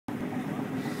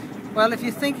Well, if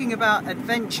you're thinking about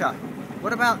adventure,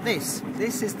 what about this?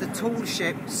 This is the tall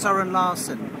ship Soren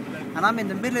Larsen, and I'm in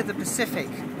the middle of the Pacific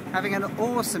having an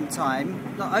awesome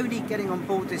time, not only getting on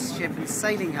board this ship and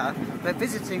sailing her, but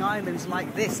visiting islands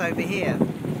like this over here.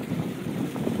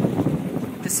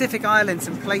 Pacific islands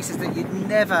and places that you'd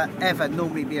never ever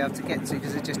normally be able to get to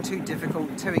because they're just too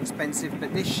difficult, too expensive,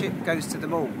 but this ship goes to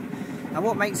them all. And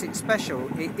what makes it special,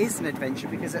 it is an adventure,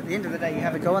 because at the end of the day you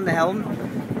have a go on the helm,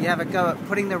 you have a go at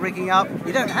putting the rigging up.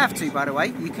 You don't have to, by the way,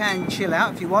 you can chill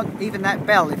out if you want. Even that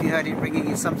bell, if you heard it ringing,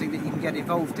 is something that you can get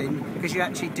involved in because you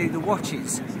actually do the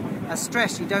watches.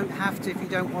 Stress, you don't have to if you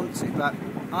don't want to, but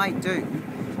I do.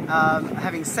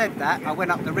 Having said that, I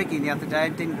went up the rigging the other day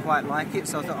and didn't quite like it,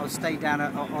 so I thought I'll stay down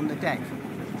on the deck.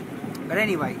 But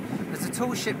anyway, as the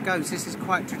tall ship goes, this is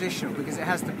quite traditional because it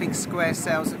has the big square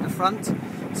sails at the front,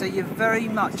 so you're very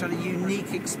much on a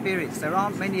unique experience. There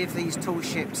aren't many of these tall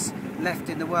ships left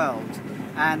in the world,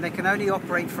 and they can only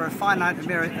operate for a finite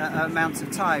amount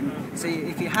of time. So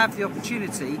if you have the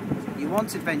opportunity, you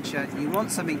want adventure, you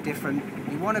want something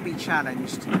different, you want to be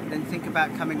challenged, then think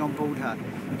about coming on board her.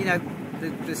 You know,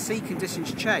 the sea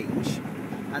conditions change,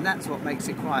 and that's what makes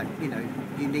it quite, you know,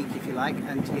 unique, if you like.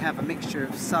 And you have a mixture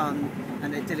of sun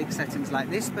and idyllic settings like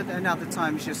this, but then other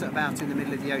times you're sort of out in the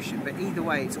middle of the ocean. But either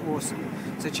way, it's awesome.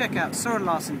 So check out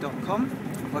sorenlarsen.com,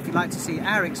 or if you'd like to see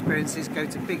our experiences, go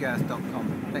to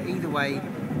bigearth.com. But either way,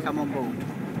 come on board.